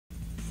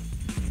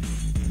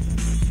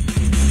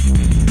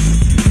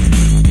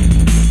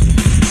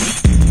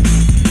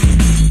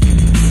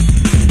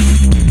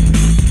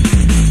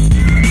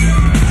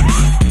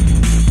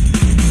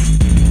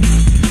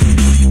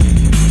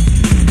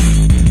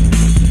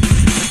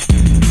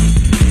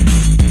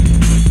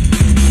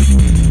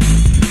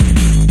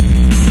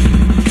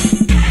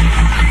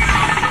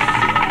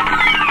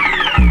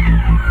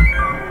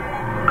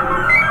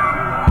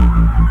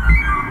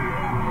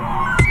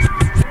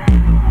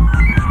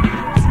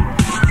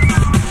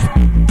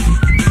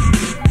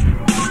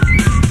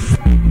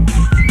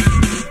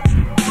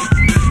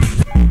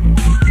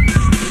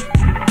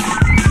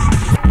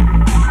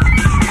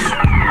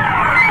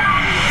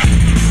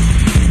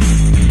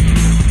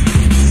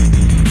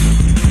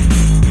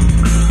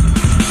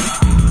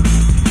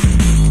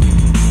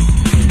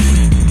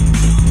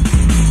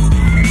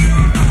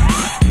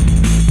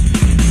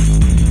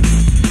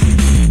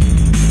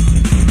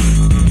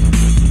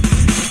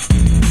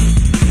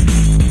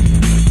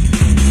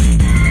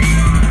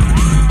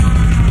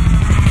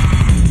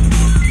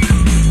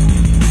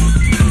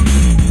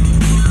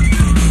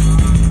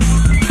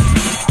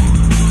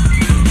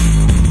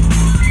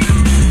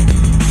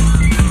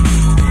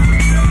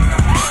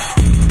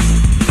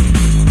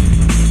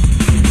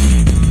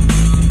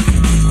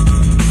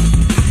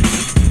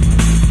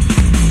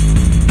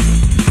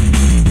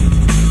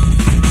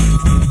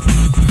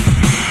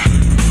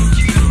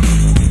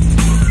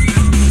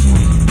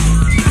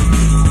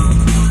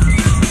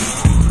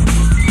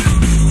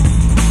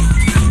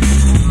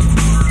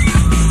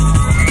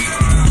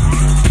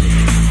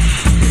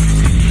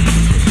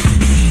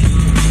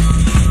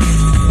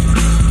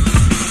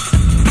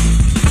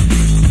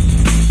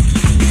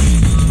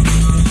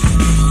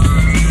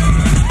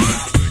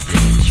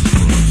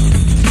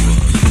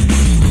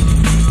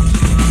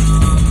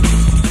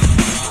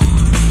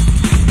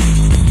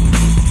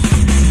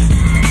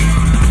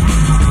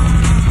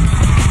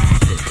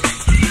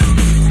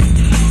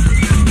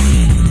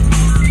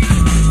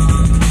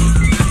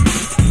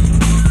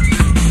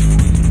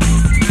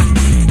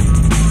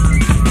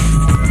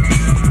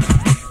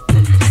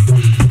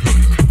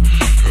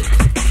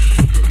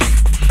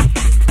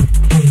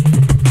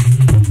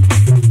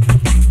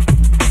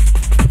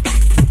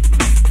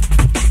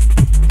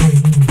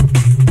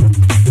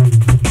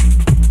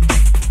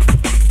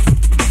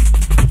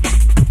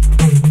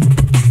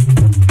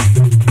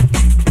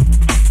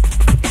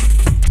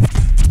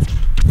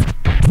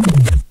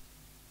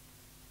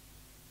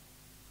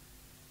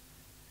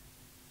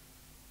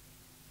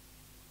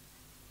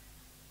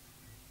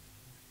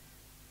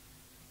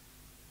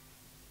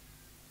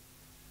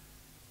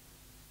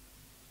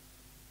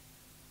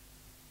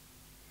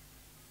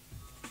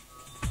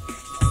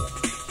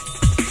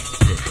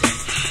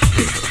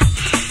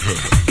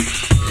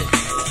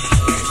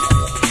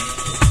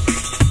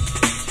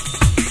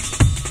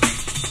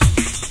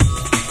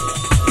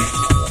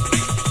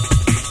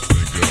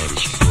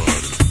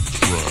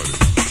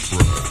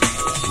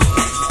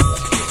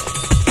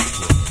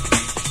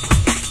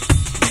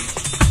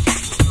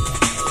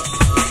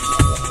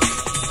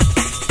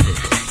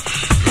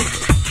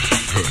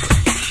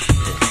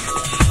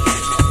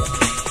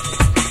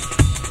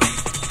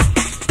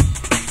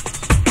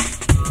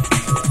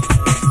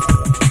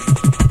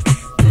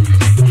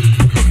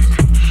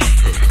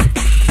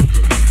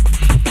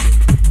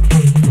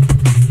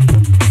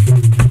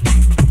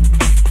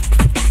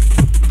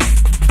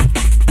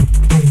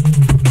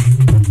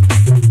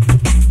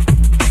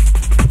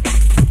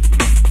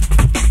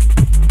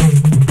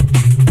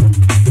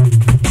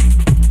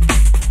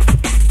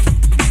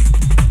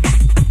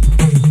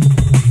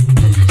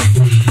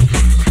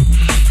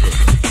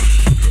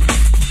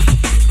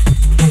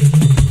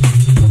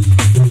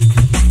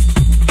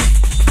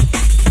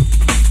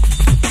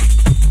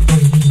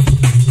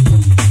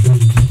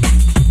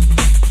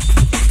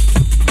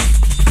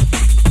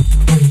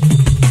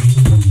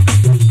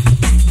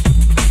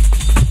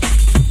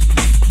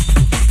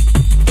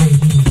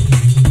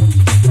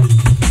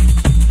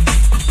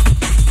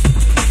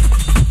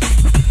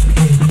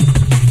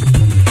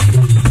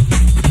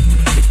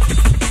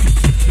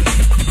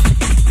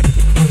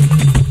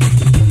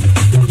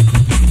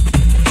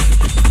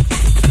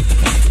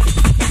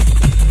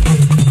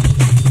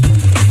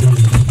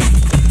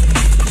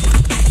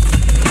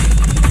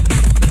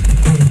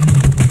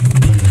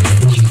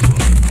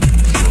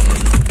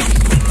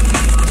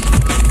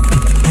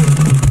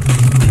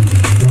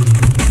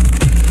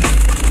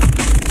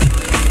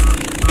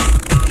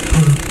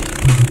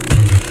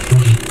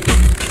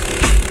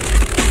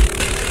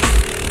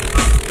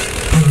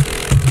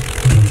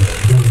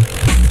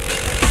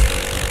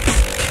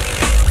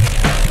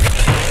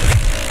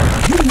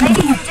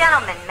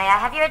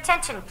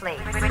attention, please.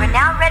 We're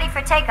now ready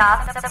for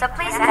takeoff, so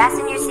please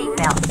fasten your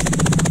seatbelts.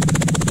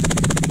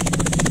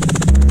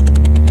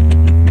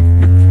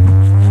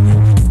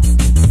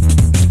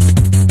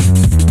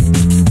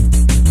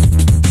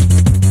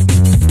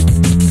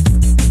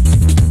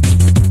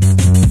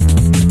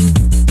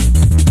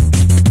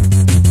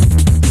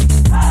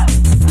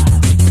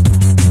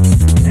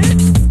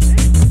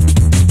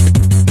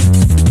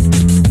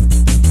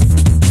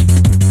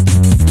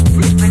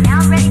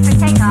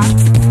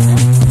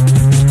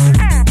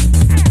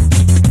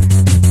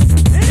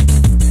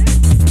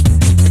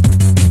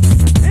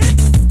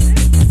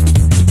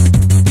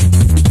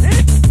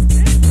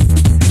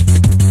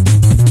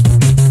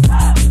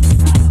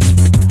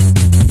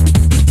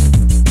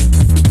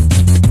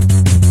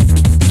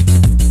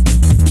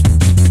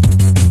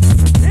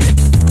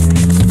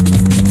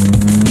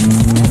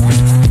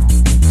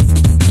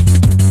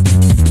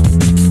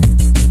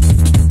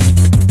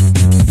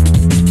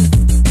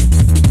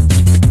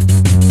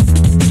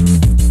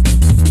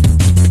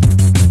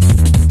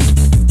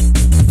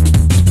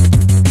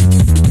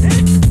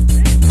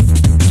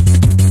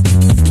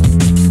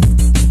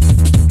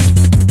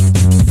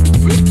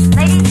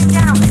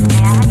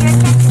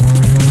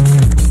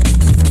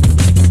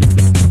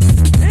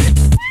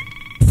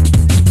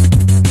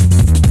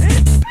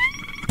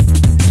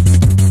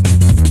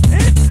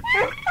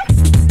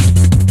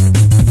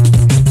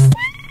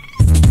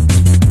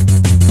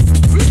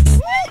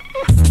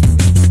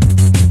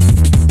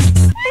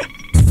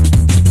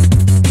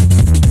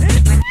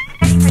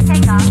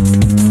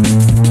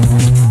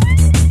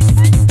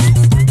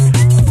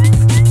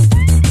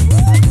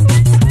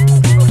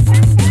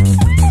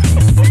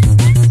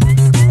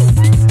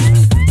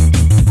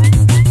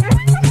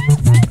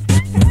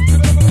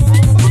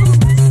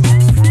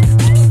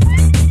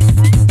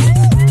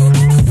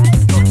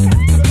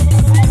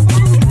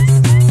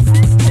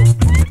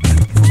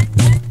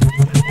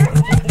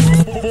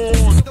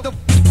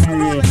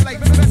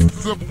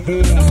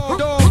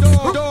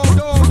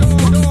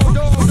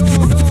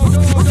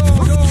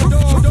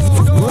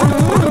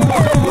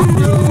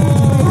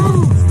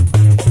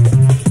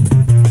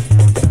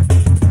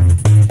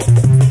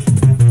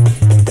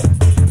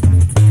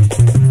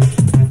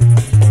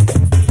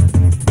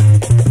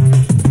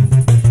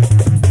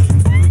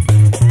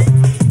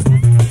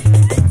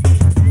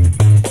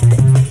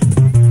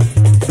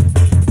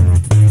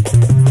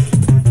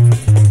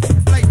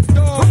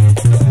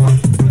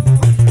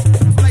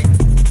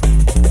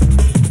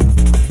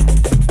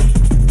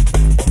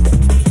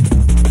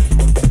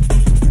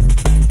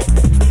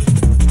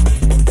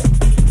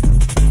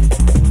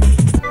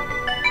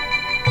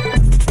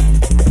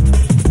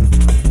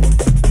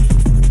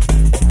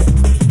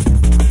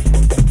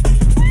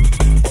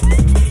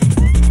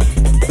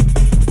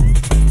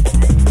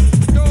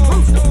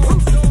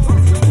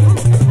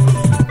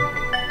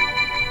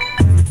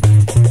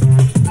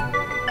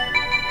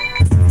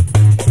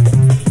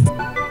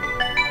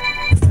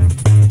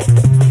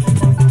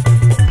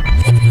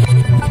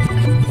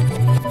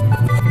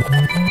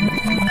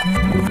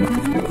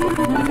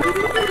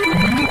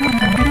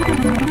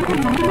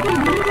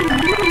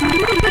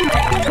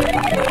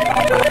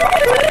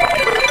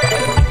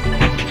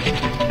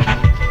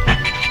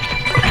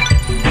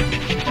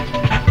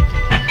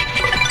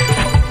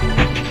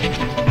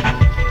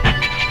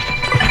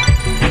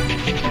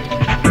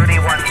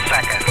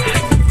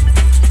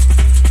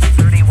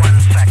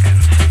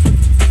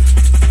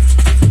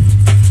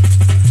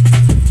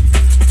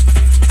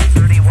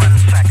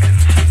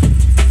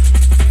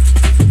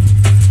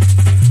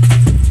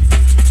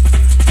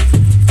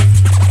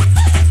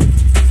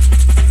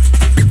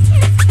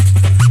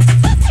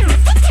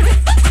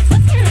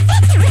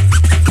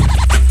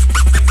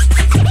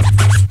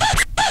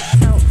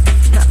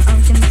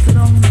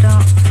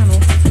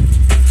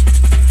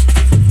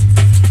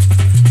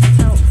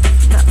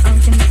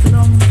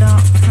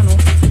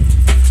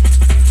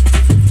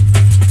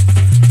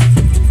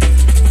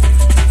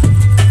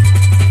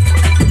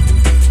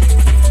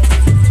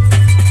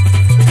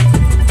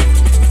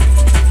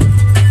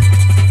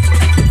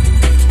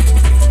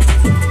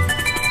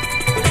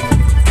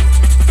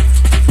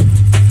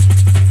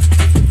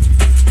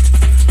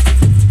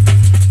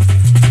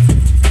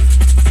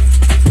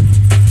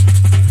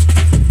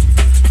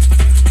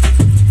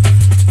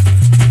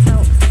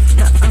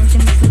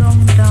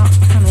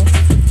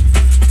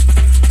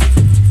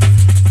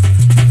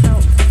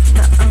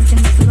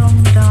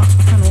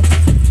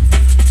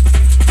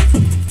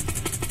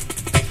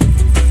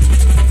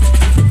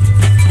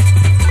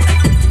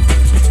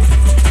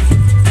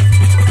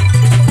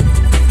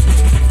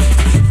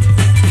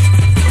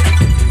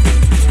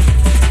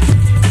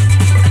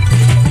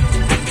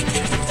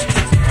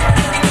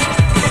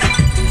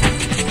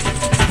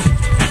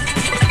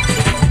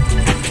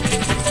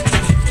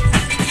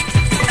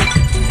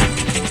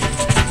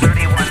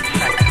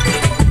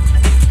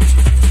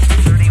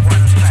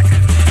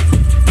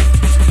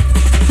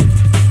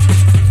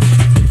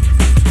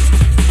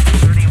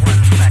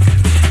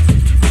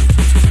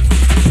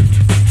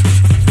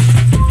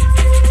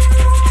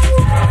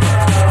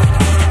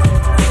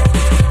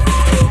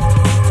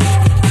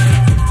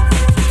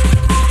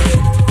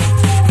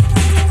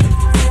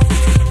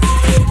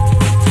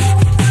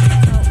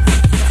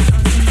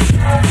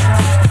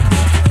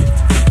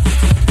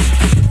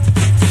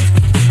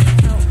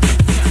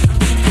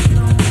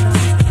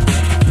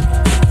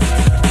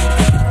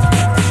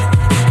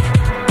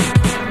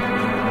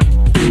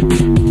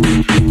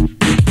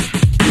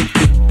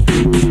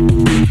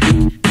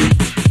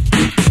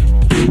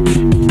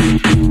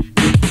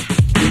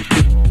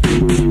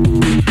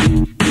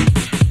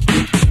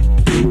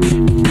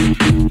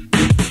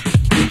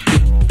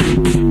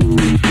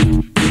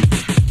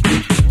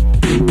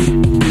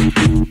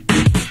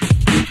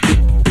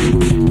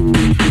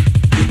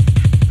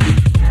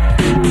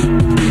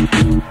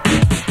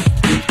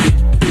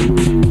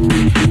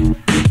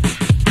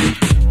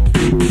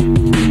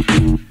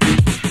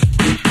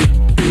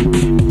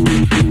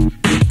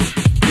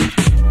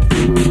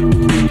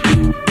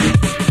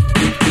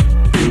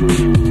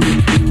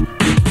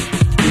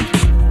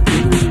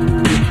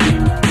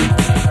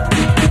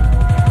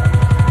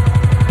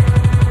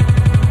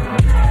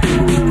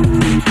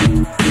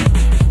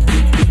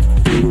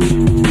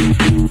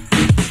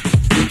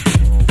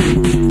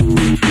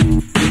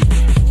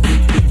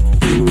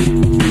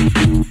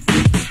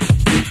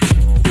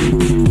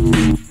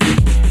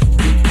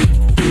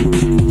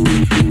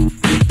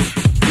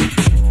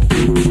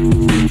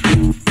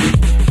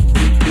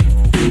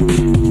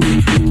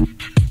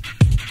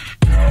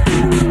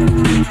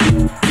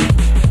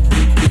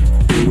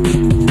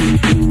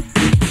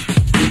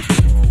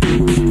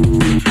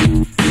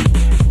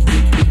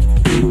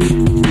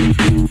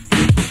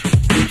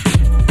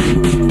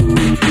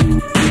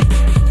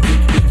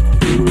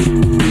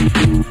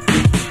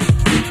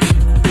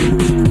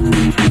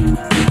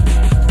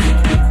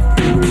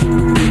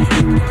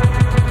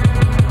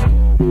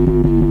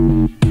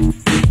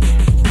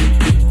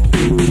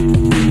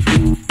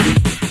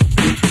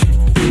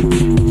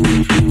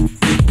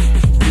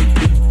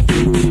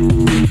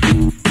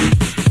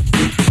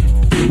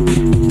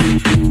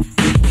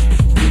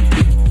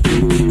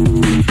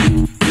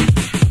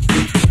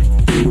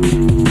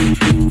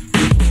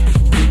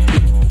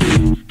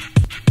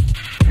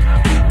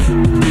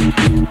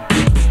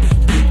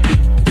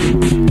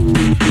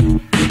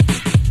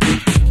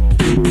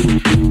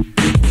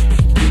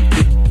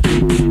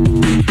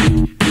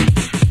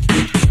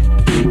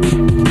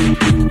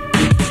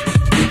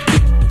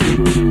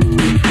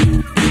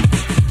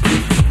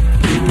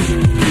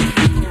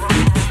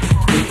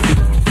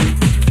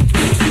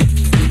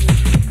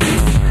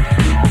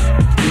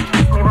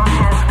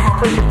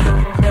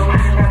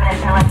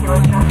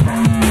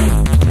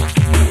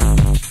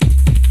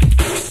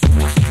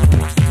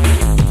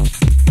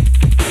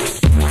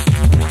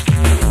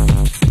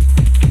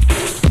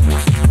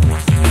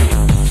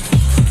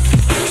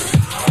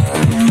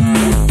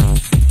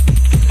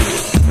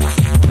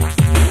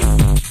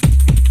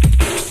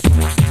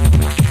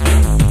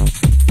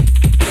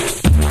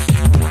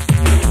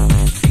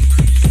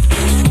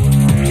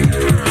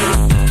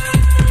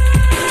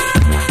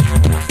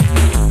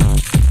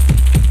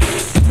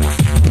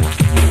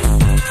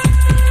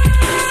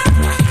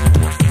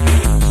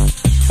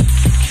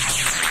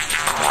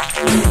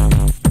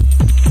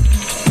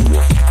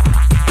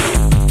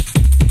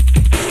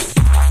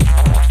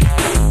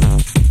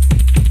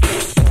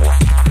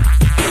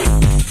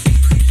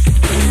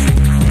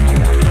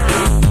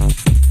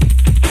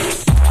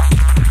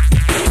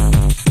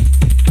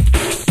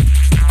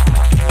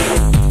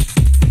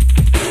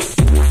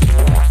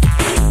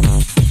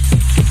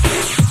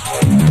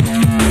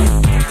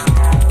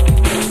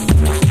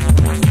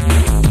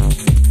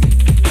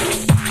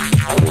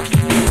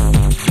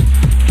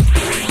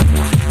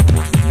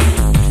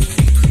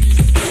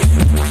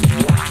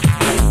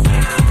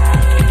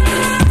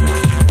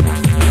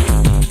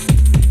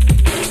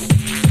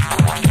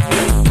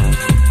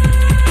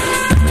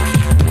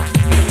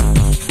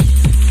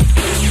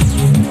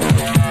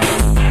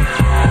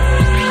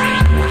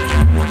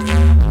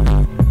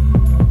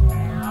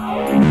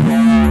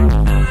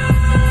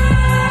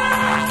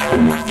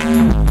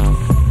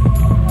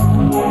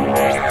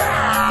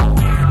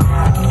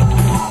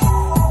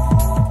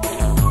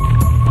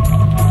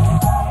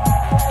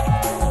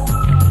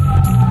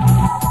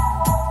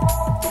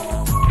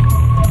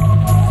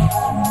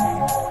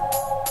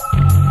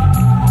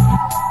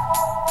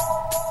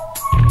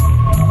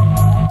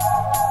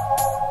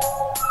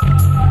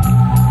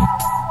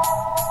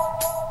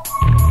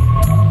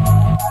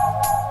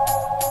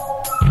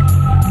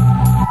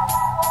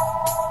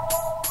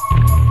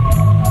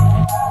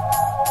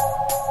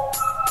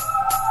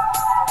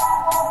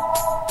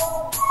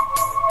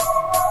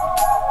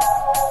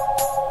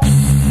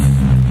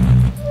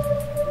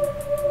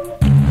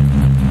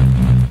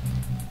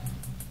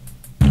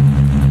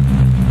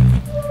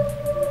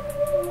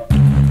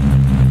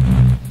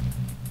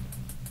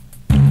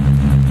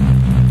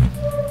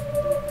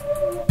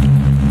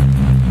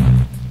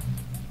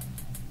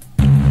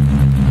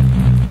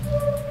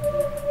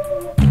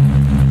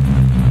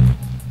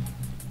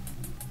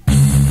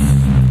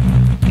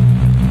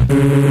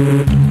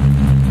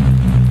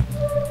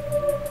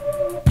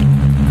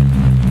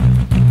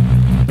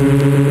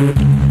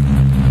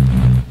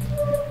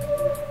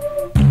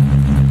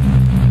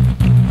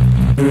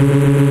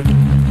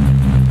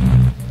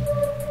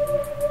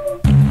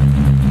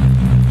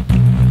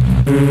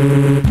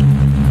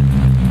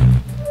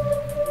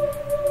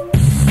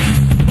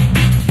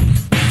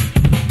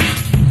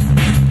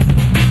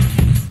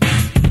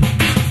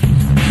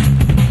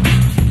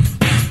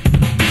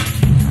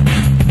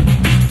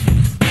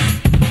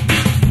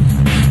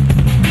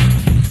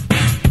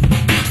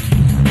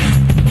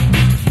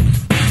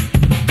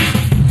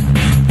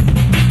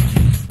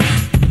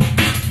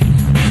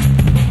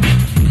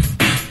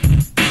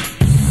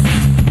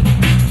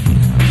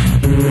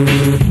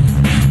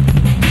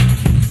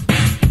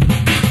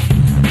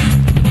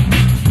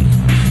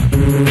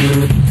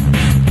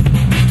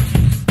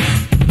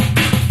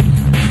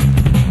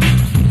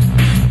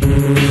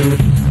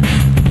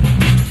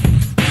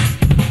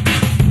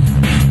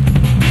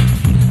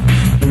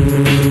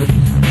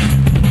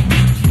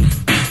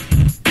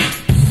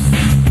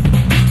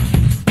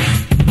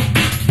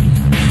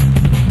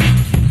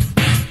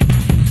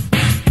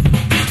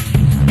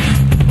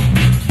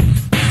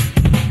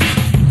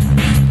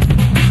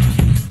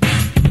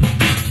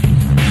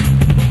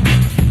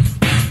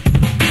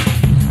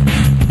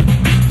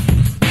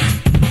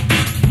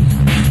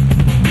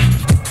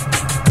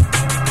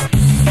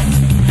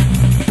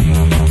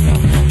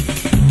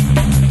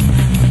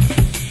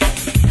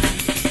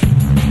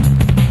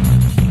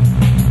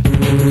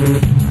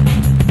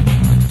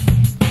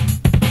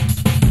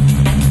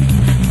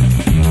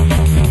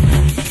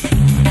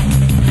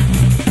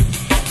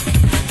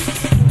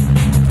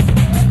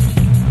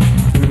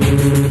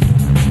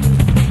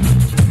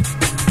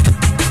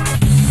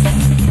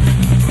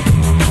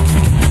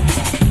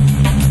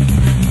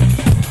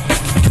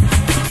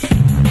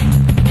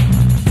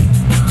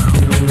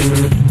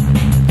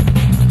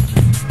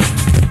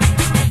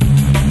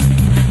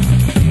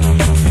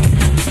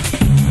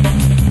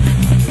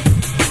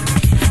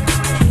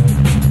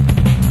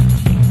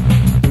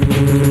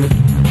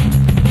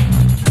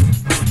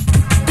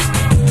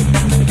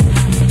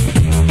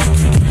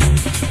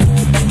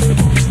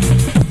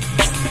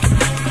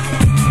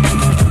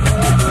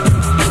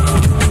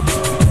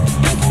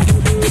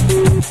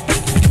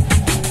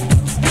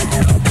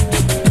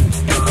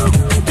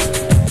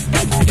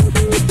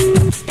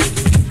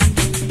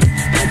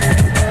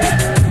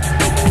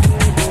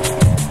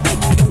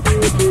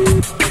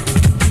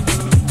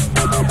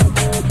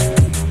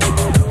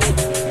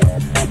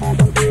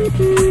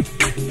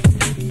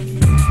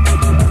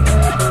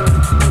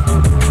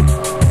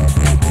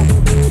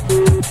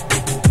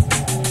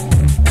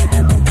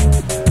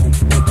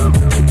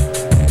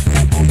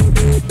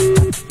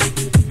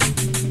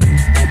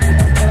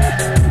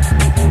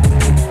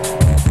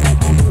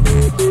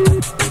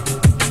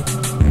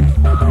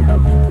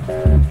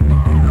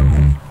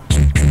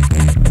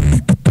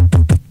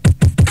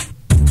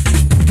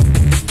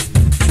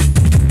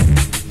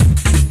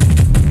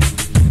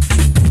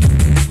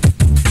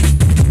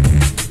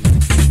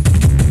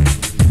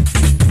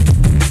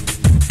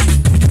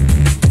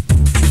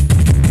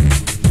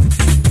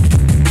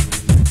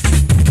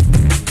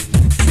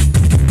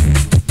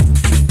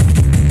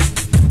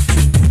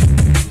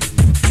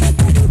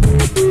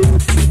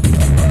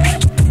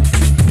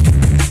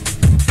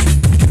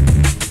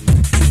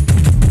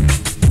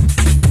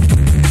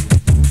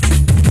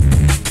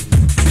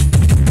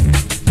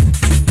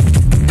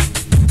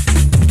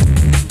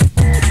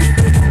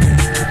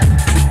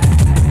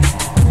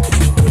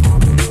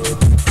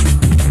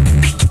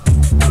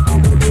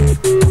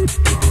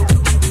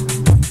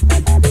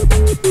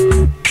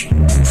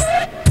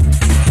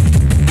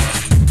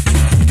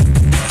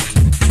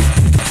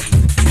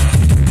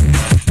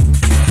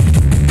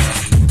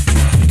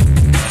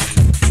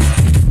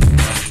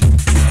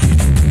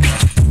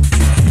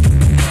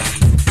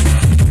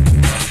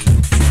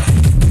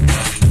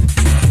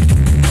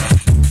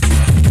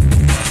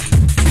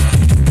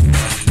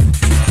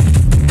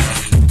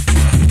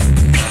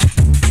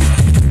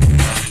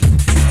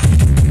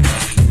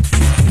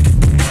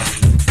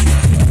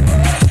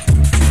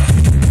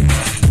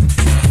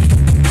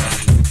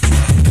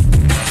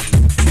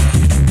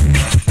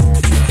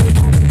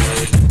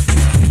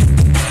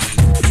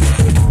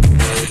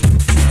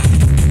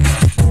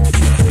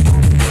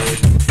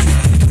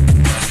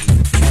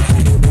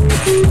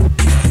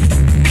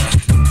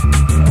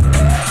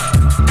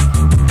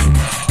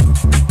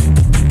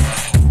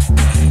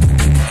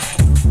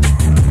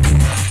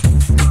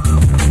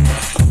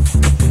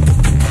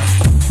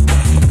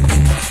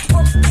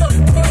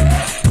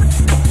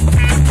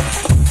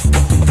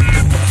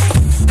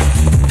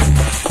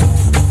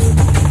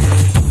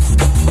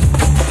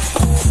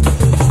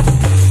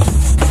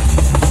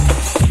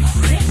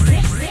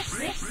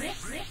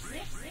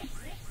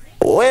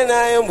 When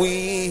I am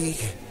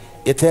weak,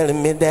 you're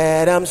telling me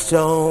that I'm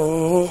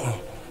strong.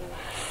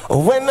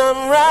 When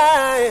I'm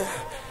right,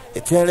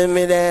 you're telling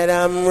me that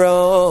I'm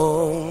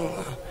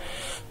wrong.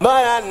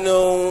 But I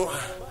know,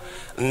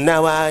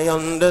 now I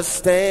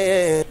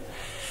understand.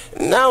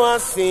 Now I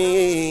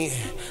see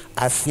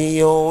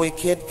your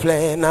wicked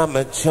plan. I'm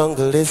a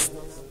junglist.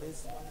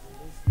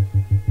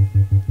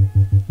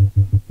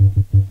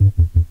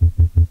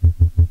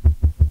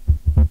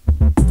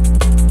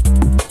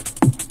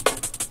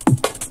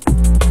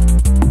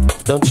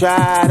 Don't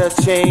try to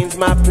change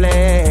my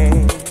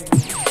plan.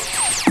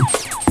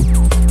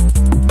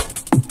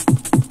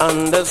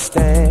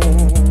 Understand.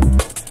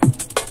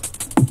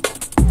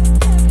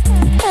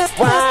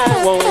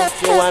 Why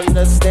won't you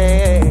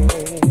understand?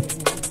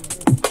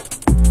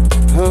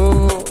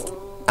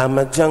 I'm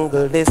a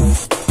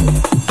jungleist.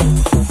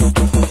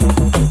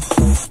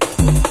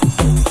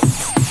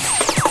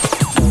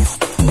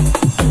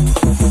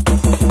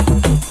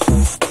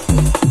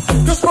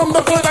 Just from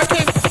the hood I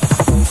came.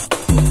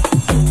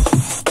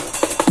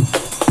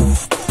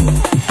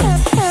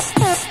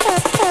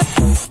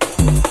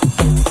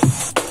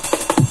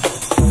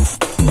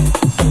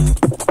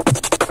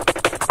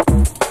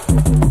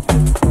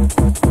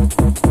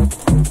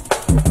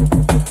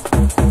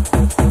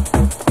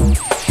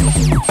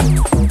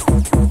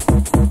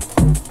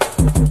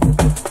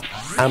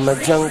 I'm a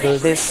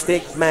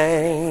jungleistic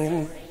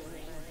man.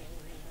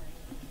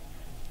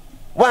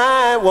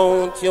 Why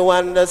won't you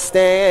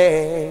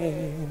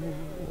understand?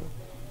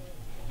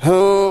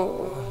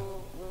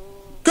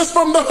 Cause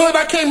from the hood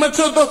I came,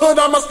 into the hood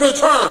I must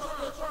return.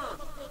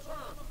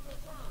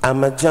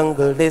 I'm a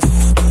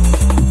jungleist.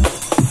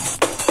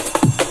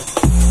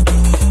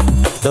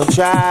 Don't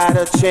try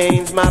to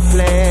change my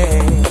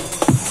plan.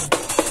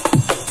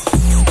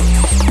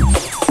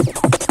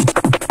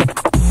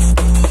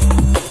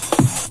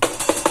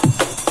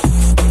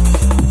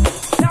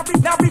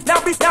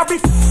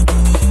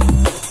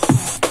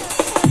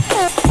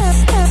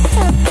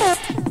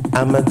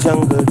 I'm a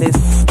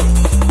jungleist.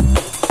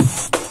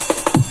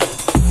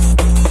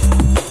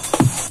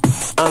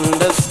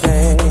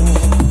 Understand.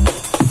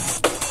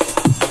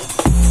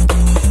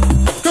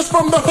 Cause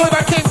from the hood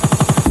I came.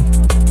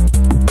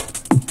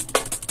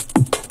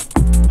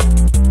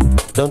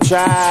 Don't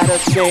try to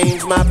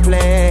change my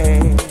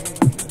plan.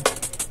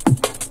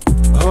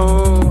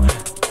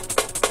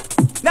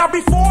 Now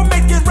before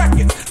making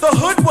records, the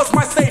hood was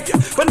my savior.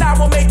 But now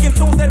we're making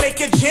tunes that make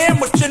it jam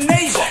with your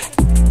neighbor.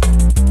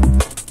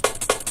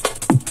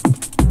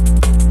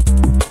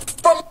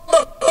 From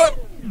the hood.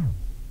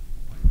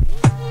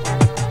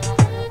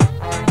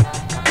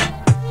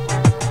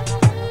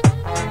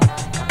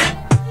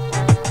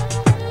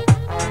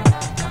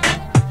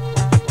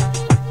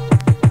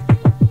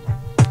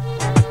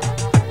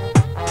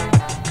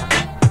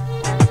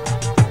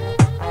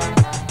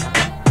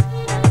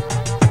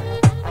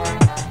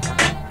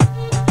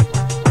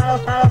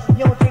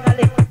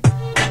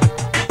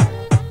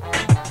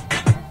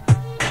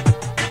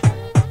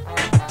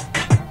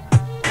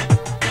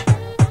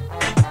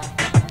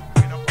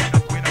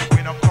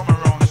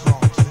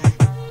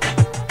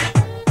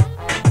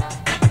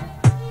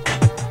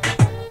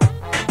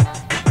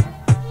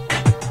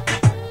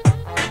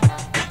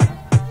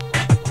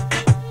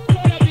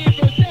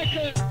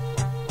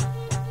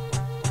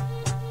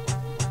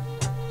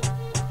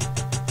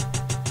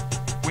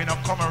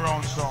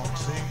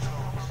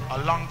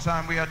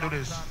 Time we do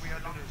this.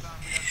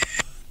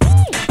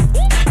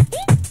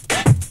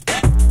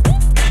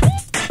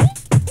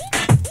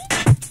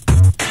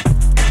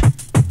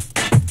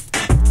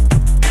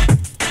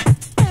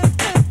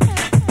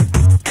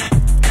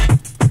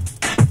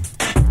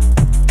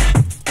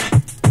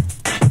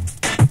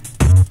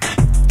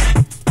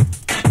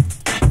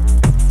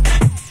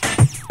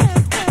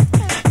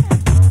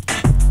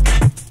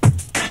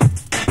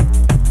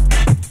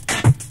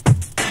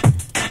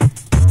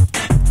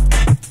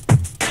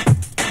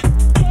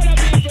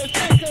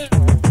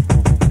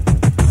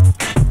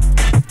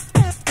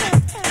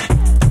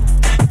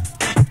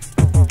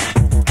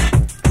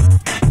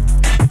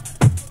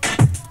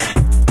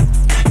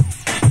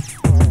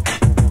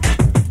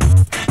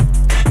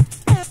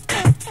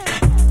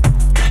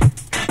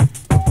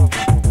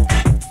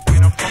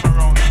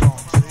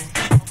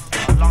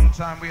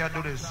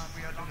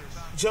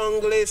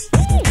 Junglist.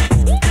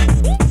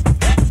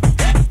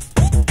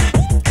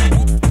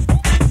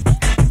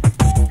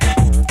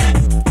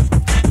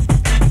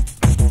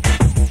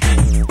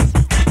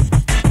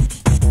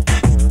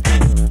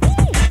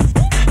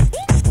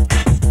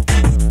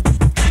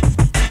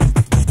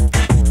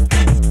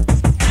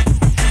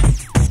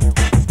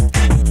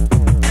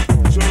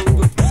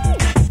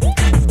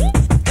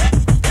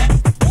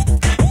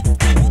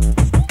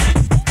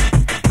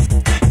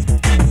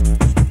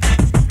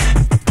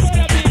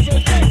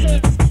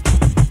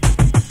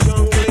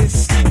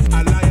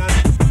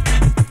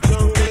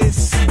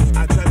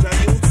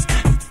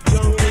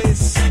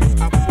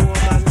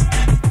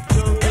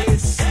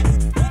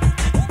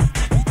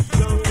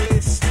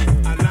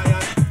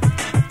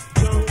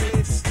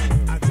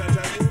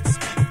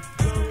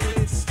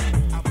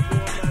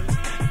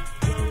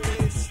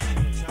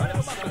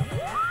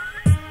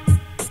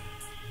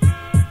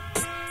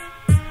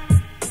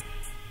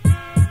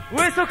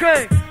 It's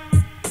okay.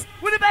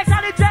 With the back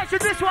on injection,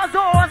 this one's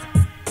yours.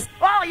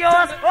 All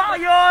yours, all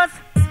yours.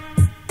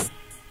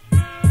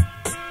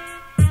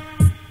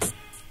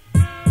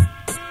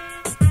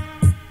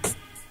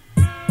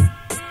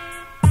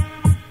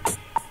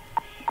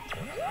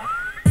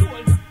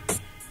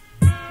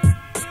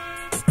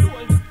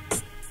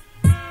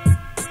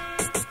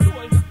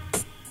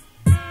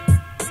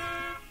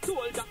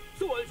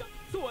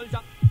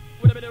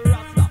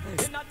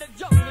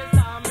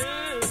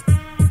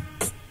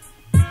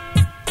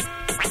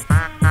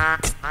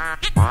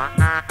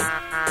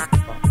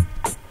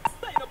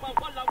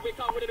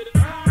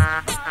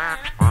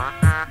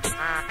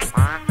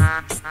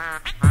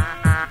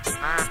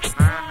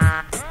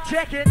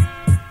 Check it.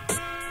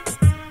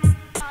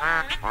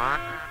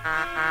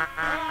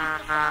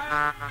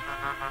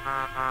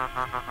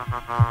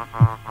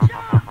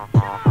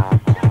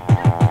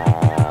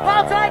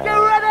 I'll take it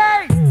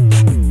ready.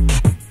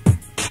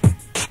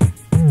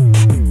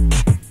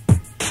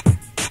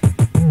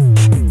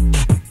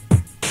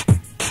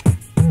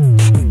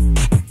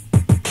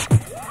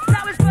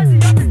 Now it's busy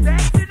on the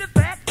dance in the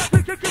back. We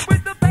kick it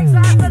with the bass. I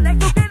select,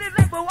 we'll get it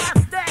late, but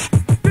what's next?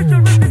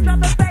 Futuristic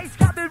drum and bass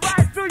coming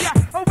right through ya.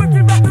 Oh, we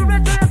can rock the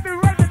rest of every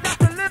rave and that's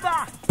the liver.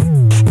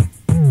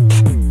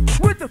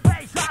 With the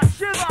bass, I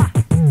shiver.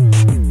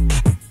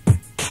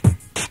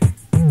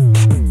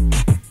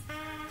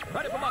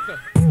 Ready for Marker.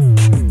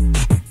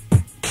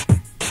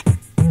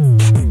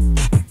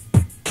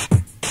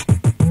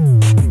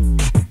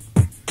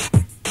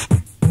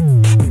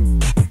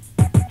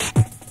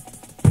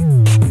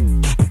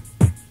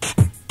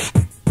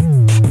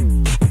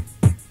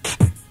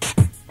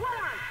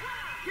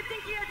 You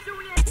think you're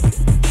doing it?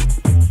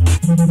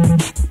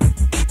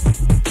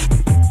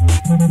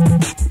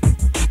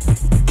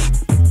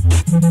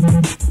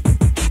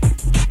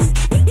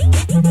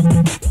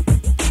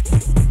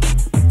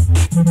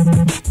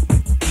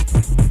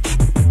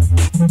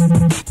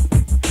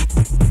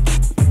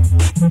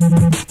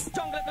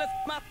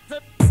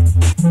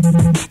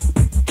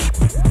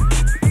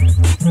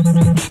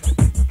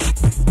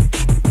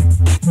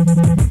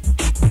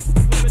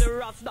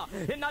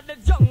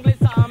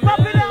 Pop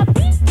it up.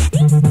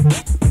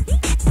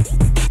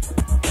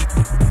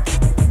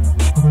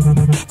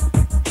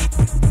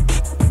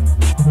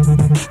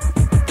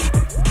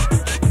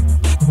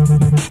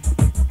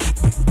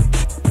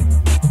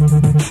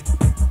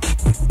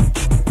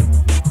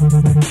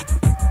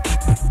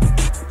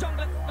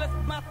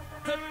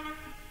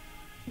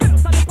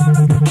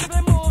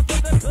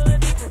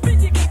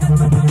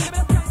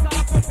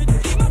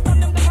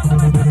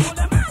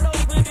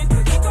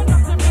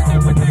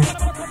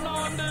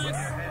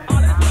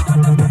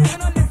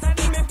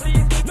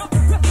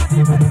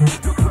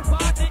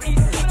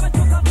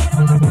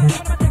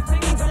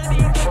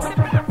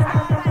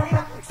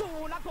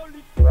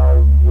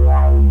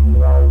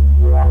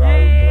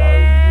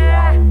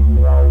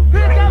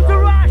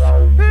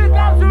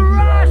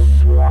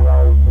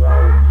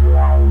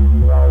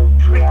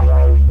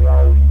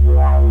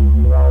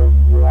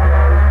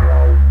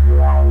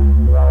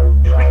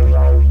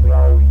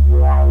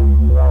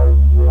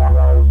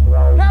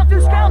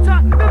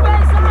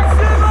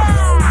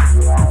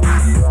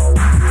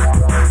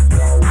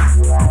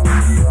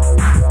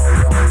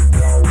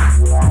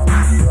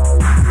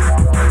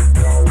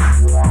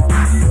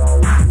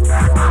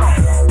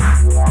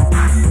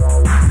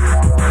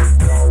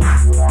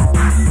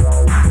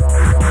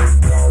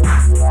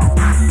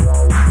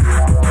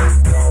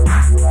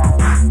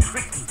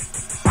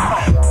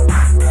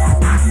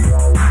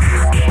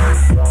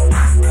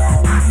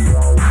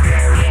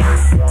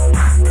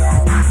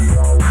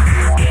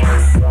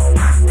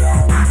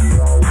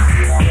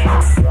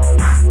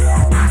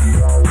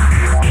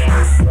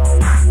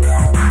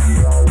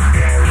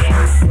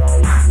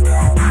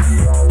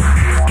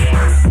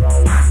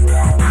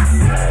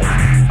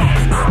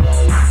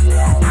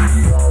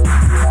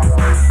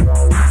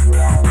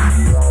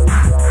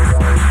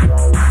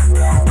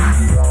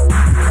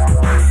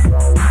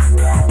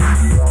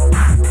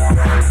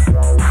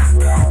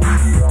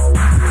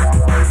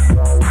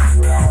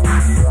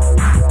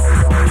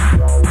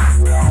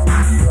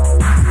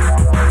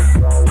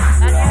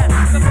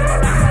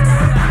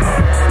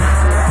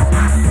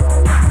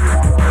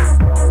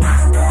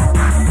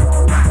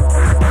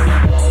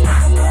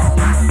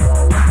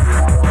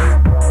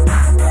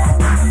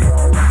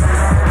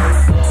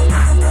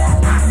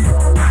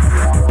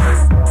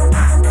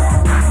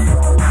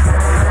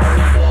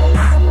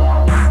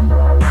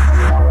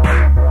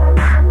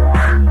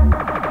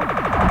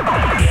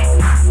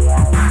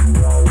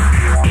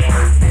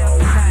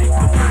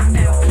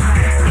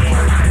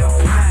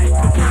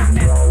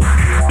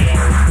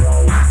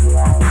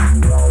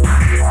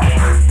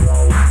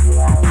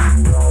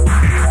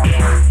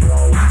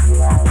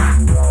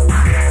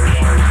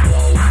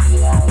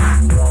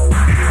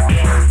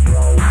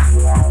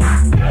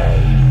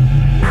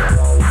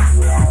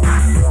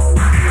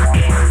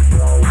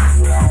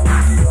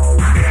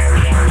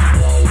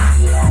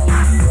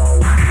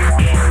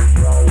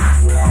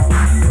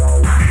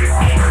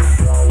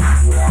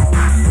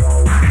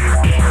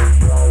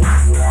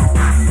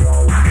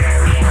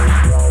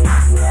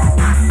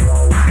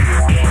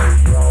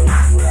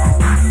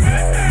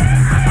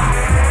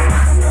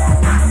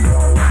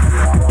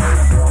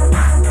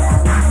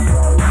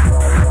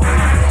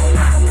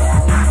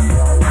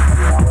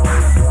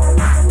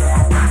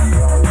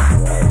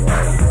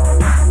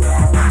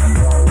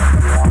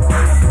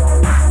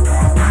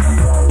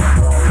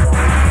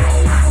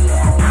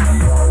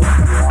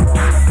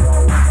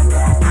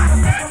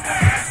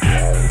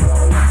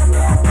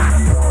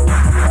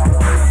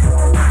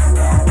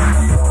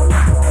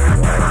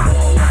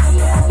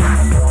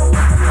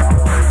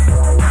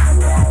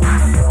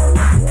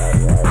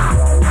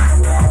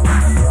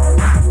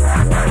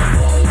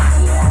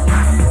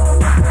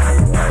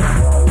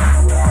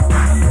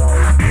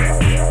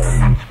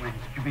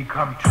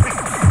 come true.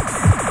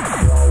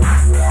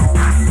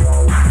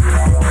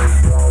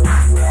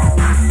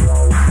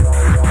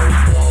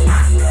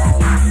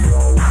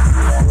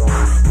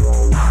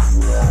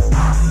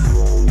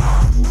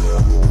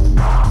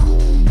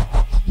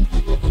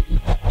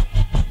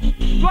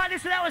 Right,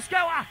 listen, Helter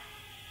Skelter.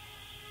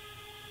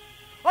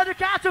 On the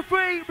count of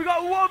 3, we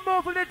got one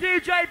more from the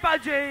DJ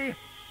Bunjy.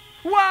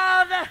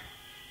 1,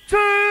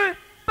 2,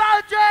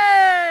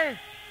 Bunjy!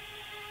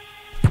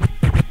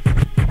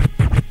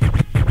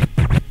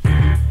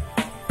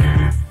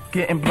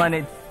 Getting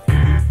blunted.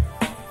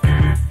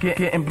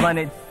 Getting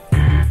blunted.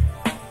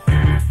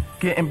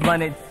 Getting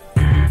blunted.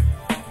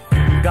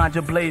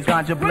 Ganja blaze,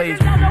 ganja blaze.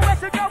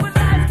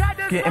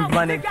 Getting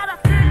blunted.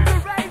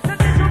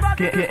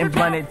 Getting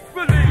blunted.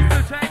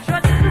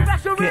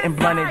 Getting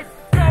blunted.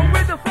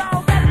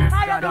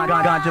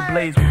 Ganja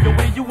blaze. The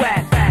way you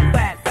at.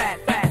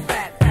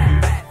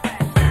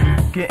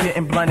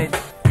 Getting blunted.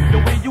 The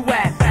way you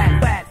at.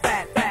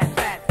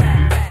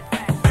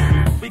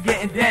 We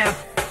getting down.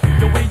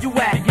 The way you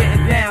at.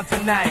 Getting down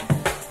tonight.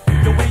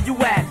 The way you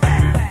at.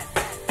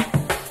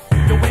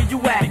 The way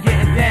you at.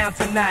 Getting down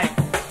tonight.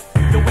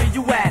 The way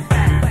you at.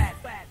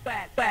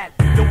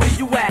 The way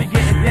you at.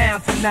 Getting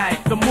down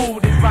tonight. The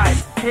mood is right.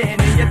 Hitting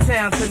in your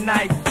town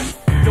tonight.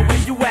 The way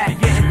you at.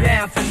 Getting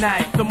down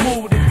tonight. The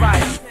mood is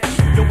right.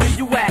 The way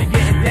you at.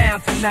 Getting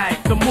down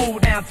tonight. The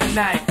mood down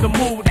tonight. The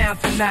mood down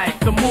tonight.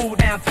 The mood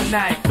down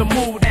tonight. The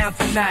mood down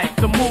tonight.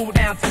 The mood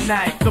down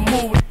tonight. The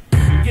mood.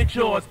 Get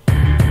yours.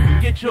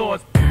 Get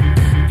yours.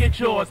 Get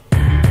yours.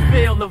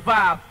 Feel the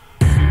vibe.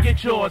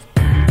 Get yours.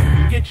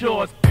 Get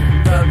yours.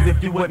 Thugs,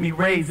 if you with me,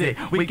 raise it.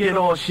 We get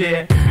all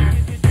share.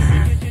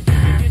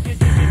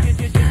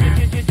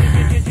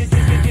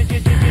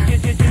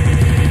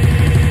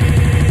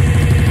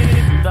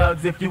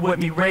 Thugs, if you with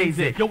me, raise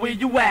it. Yo, where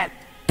you at?